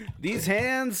 These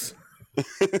hands.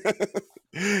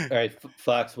 All right,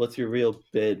 Fox, what's your real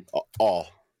bid? All.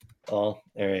 All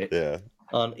right. Yeah.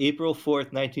 On April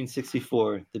 4th,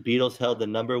 1964, the Beatles held the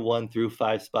number 1 through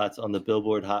 5 spots on the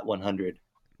Billboard Hot 100.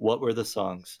 What were the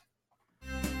songs?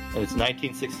 And it's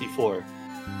 1964.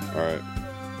 All right.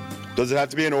 Does it have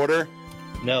to be in order?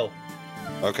 No.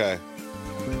 Okay.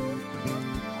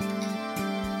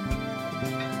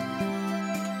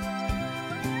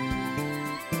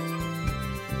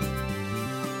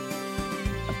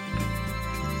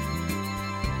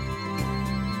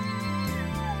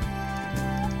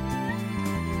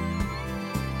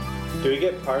 Do we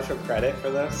get partial credit for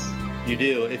this? You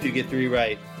do, if you get 3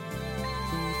 right.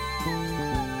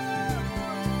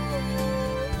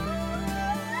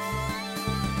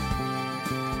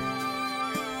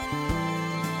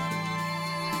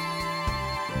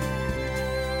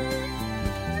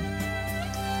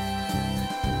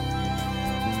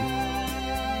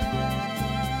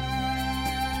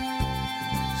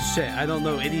 Shit, I don't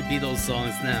know any Beatles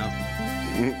songs now.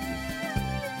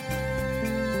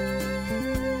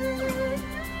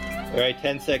 All right,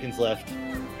 10 seconds left.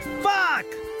 Fuck!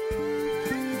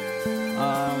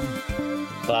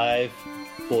 5,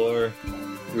 4,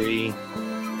 3,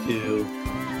 2,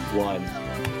 1.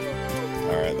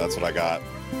 All right, that's what I got.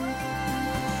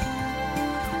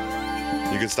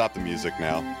 You can stop the music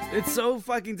now. It's so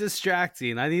fucking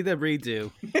distracting. I need a redo.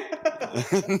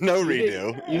 No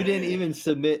redo. You didn't even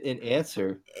submit an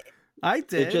answer. I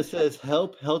did. It just says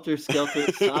help, helter, skelter,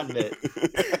 sonnet.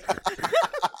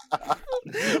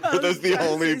 Are those the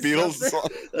only Beatles songs?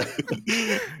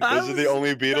 Those are the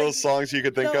only Beatles songs you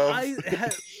could think of? I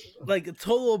had like a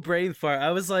total brain fart.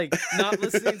 I was like not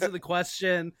listening to the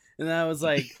question, and I was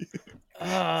like,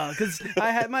 because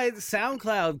I had my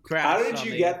SoundCloud crash. How did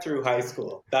you get through high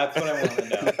school? That's what I want to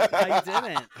know. I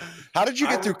didn't. How did you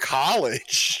get through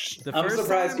college? The I'm first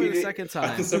surprised time or you the did- second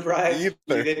time? I'm surprised you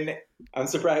Either. didn't. I'm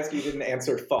surprised you didn't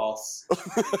answer false.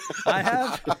 I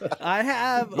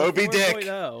have a Moby Dick.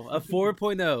 4.0, a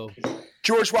 4.0.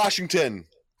 George Washington.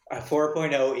 A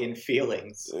 4.0 in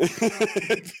feelings.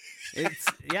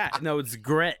 It's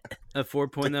grit, a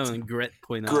 4.0 and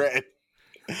grit.0. Great.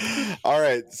 All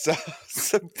right, so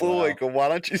Bullwinkle, why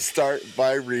don't you start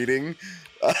by reading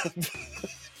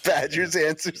Badger's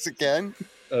answers again?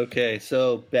 Okay,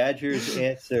 so Badger's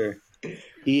answer,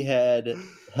 he had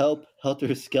help,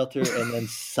 helter, skelter, and then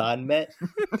sonnet.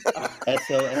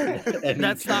 S-O-N.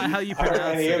 That's not how you Are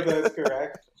pronounce any of it. those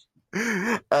correct?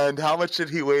 And how much did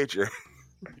he wager?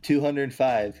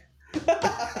 205.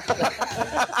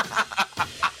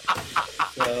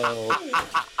 So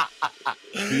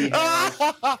he has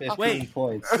 15 Wait.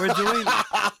 points.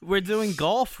 We're doing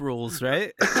golf rules,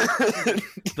 right? The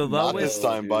Not lowest. this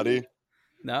time, buddy.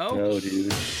 No. No,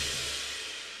 dude.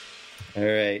 All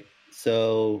right,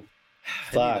 so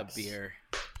I Fox. need a beer.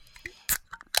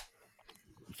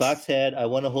 Fox had I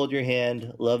Want to Hold Your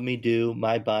Hand, Love Me Do,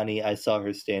 My Bonnie, I Saw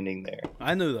Her Standing There.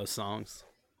 I knew those songs.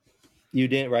 You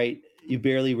didn't write, you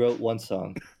barely wrote one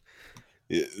song.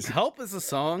 Help is a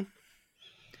song.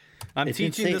 I'm It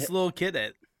didn't teaching say- this little kid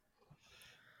it.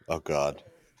 Oh, God.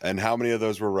 And how many of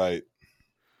those were right?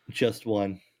 Just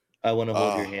one. I Want to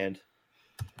Hold Your Hand.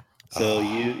 So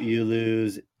you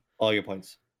lose all your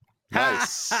points.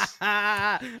 Nice.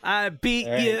 I beat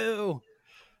All right. you.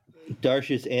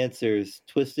 Darsh's answers,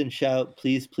 Twist and Shout,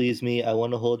 Please Please Me, I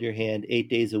Want to Hold Your Hand, 8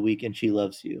 days a week, and She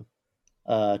Loves You.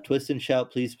 Twist and Shout,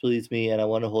 Please Please Me, and I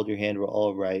Want to Hold Your Hand were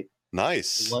all right.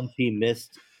 Nice. The ones he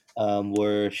missed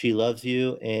were She Loves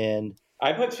You and...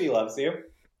 I put She Loves You.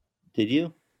 Did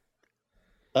you?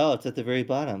 Oh, it's at the very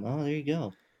bottom. Oh, there you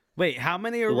go. Wait, how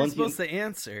many are The we ones you- supposed to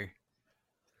answer?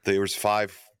 There was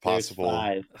 5 possible.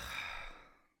 There's 5.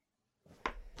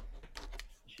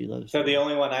 She Loves So You. the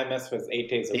only one I missed was 8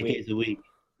 days a 8 week. days a week.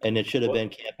 And it should have been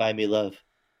Can't Buy Me Love.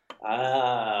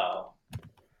 Oh.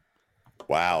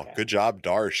 Wow. Okay. Good job,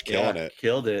 Darsh. Killing it.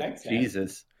 Killed it. Thanks, man.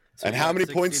 Jesus. So And we how got many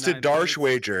points did 69 Darsh points.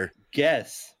 wager?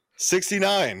 Guess.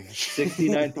 69.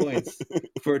 69 points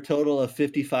for a total of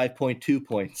 55.2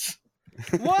 points.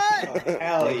 What? Oh,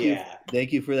 hell Thank you. yeah.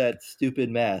 Thank you for that stupid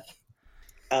math.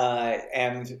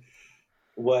 And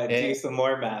what? Do And- some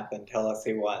more math and tell us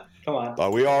who won. Come on.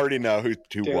 Well, we already know who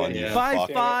Do won. it. You Yeah.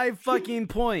 fuck. Five fucking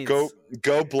points.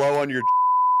 Go blow on your.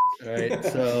 All right.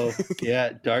 So,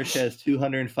 yeah, Darsh has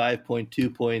 205.2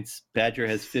 points. Badger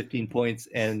has 15 points.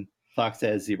 And Fox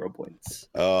has 0 points.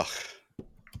 Ugh.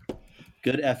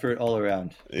 Good effort all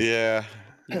around. Yeah.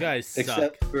 You guys suck.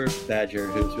 Except for Badger,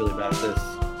 who's really bad at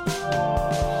this.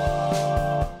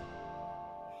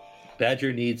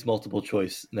 Badger needs multiple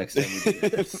choice next time we do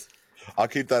this. I'll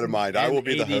keep that in mind. I And will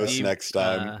be the host ADD, next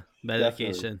time.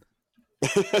 medication.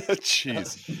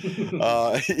 Jeez.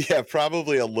 Yeah,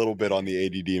 probably a little bit on the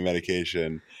ADD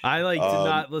medication. I did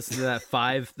not listen to that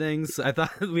 5 things. I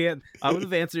thought I would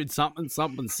have answered something.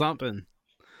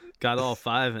 Got all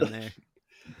 5 in there.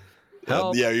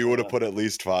 Help. Yeah, you would have put at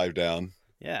least 5 down.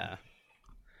 Yeah.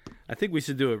 I think we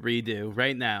should do a redo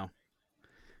right now.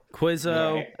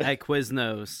 Quizzo at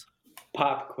Quiznos.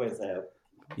 Pop Quizzo.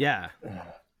 Yeah. All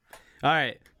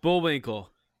right. Bullwinkle.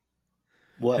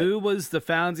 What? Who was the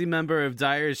founding member of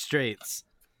Dire Straits?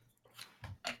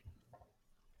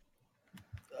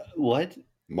 What?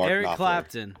 Mark Eric Knopfler.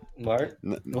 Clapton. Mark?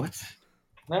 What?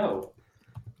 No.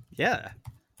 Yeah.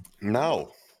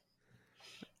 No.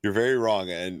 You're very wrong,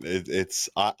 and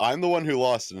I'm the one who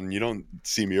lost, and you don't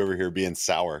see me over here being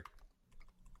sour.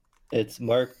 It's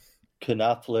Mark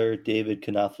Knopfler, David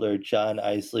Knopfler, John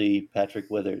Isley, Patrick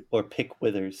Withers, or Pick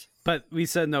Withers. But we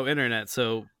said no internet,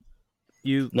 so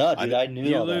you. No, dude, I knew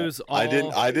you all lose that. all.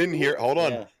 I didn't hear. Hold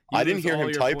on. Yeah. I didn't lose hear all him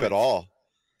your type points. at all.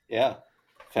 Yeah.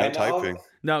 No And typing.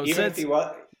 No, Even since if he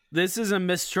was, this is a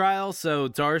mistrial, so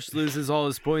Darsh loses all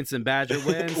his points and Badger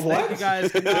wins. Thank you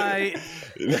guys. Good night.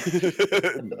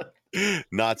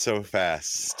 Not so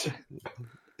fast.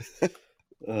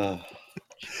 Ugh.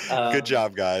 Good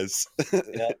job, guys.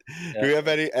 Yeah. Do we have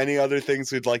any other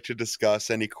things we'd like to discuss?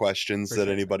 Any questions that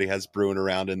anybody has brewing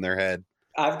around in their head?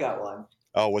 I've got one.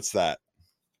 Oh, what's that?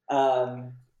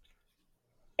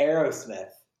 Aerosmith.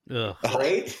 Ugh.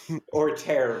 Great or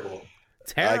terrible?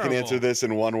 Terrible. I can answer this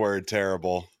in one word: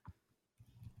 terrible.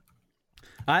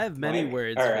 I have many Right.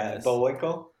 words All for right, this.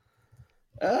 Bullwinkle.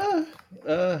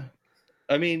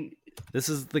 I mean, This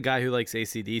is the guy who likes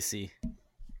AC/DC.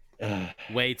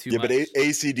 Way too Yeah, much. but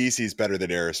AC/DC is better than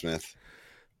Aerosmith.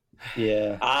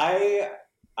 yeah.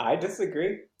 I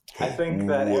disagree. I think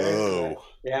that Whoa.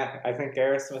 I think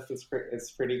Aerosmith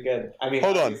is pretty good. I mean,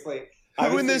 Hold on.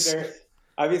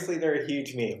 obviously they're a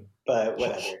huge meme, but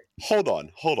whatever. Hold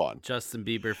on. Justin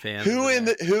Bieber fan. Who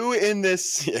in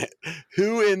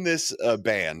this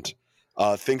band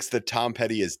thinks that Tom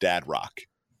Petty is dad rock?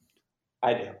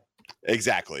 I do.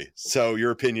 Exactly. So your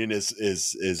opinion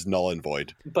is null and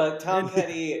void. But Tom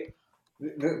Petty,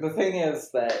 the thing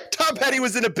is that Tom Petty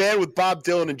was in a band with Bob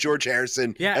Dylan and George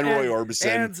Harrison and Roy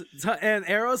Orbison. And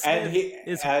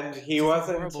Aerosmith and he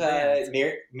wasn't horrible band.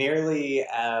 nearly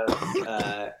as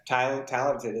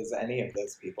talented as any of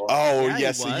those people. Oh, Yeah,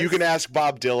 yes. he So you was. can ask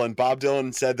Bob Dylan. Bob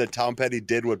Dylan said that Tom Petty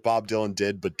did what Bob Dylan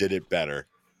did, but did it better.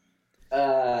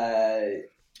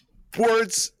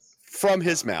 Words from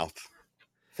his mouth.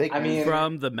 Fake I mean,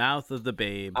 from the mouth of the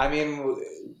babe. I mean,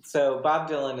 so Bob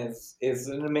Dylan is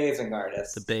an amazing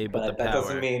artist. The babe with but the that power.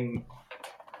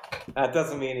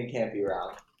 doesn't mean he can't be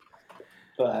wrong.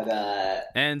 But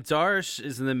And Darsh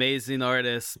is an amazing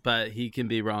artist, but he can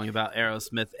be wrong about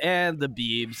Aerosmith and the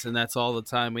Biebs, and that's all the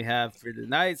time we have for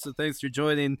tonight. So thanks for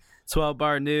joining 12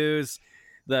 Bar News,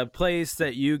 the place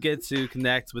that you get to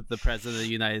connect with the President of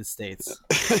the United States.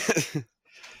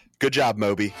 Good job,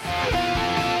 Moby.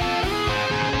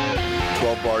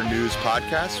 12 Bar News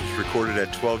podcast was recorded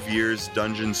at 12 Years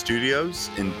Dungeon Studios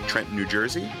in Trenton, New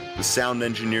Jersey. The sound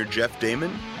engineer, Jeff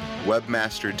Damon,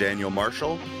 webmaster, Daniel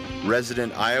Marshall,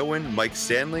 resident Iowan, Mike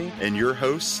Stanley, and your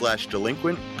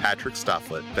host/delinquent, Patrick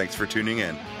Stofflet. Thanks for tuning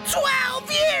in.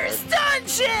 12 years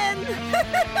dungeon!